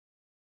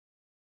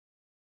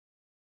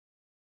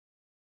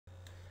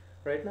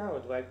Right now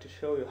I'd like to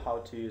show you how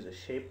to use a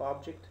shape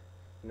object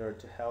in order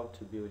to help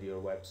to build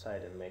your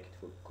website and make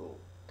it look cool.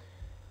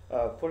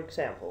 For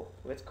example,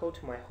 let's go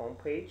to my home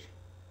page,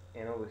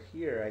 and over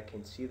here I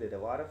can see that a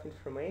lot of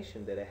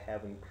information that I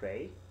have in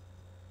gray,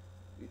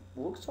 it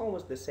looks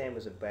almost the same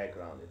as a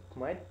background. It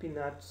might be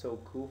not so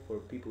cool for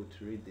people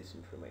to read this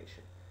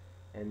information.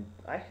 And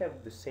I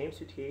have the same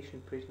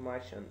situation pretty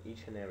much on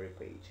each and every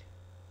page.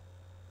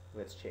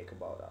 Let's check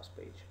About Us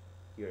page.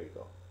 Here you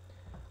go.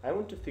 I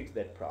want to fix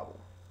that problem,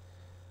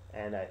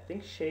 and I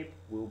think shape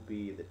will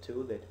be the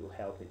tool that will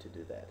help me to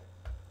do that.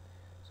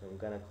 So I'm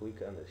gonna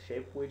click on the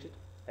shape widget,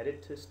 add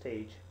it to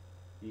stage.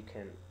 You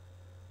can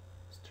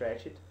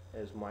stretch it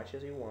as much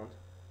as you want.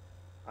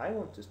 I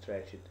want to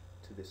stretch it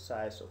to the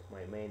size of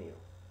my menu,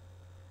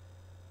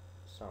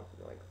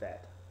 something like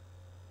that.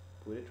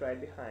 Put it right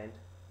behind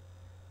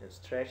and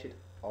stretch it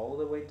all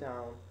the way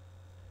down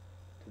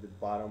to the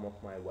bottom of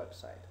my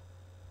website.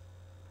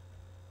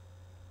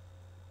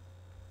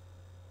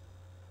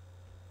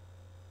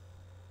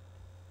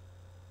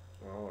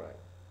 Alright,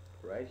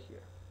 right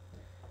here.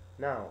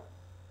 Now,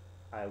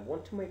 I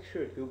want to make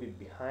sure it will be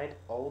behind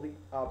all the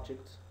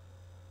objects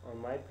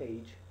on my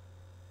page,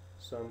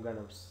 so I'm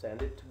gonna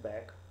send it to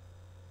back,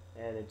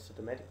 and it's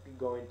automatically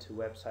going to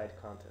website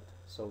content,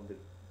 so the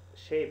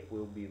shape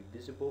will be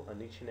visible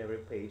on each and every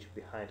page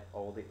behind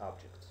all the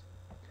objects.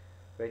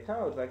 Right now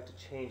I would like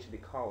to change the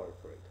color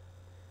for it.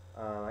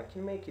 I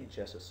can make it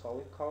just a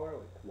solid color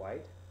like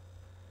white,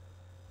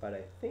 but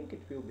I think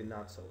it will be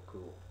not so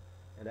cool,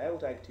 and I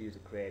would like to use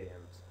a gradient,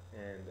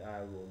 and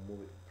I will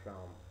move it from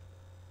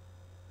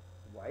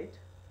white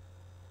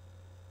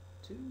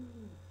to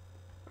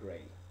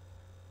gray,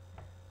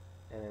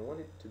 and I want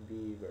it to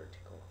be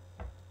vertical.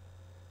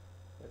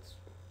 Let's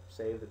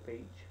save the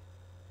page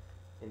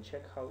and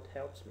check how it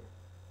helps me.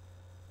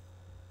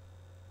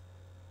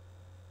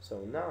 So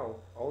now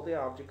all the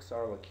objects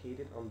are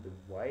located on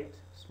the white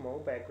small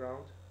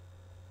background.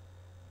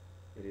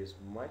 It is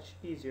much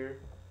easier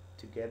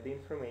to get the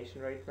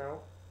information right now,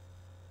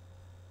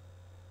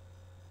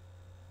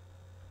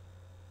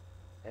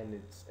 and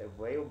it's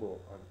available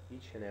on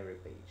each and every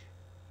page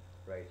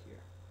right here.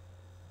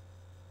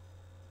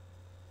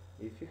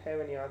 If you have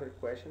any other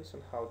questions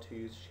on how to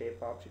use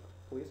shape object,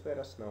 please let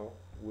us know.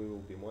 We will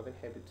be more than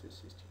happy to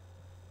assist you.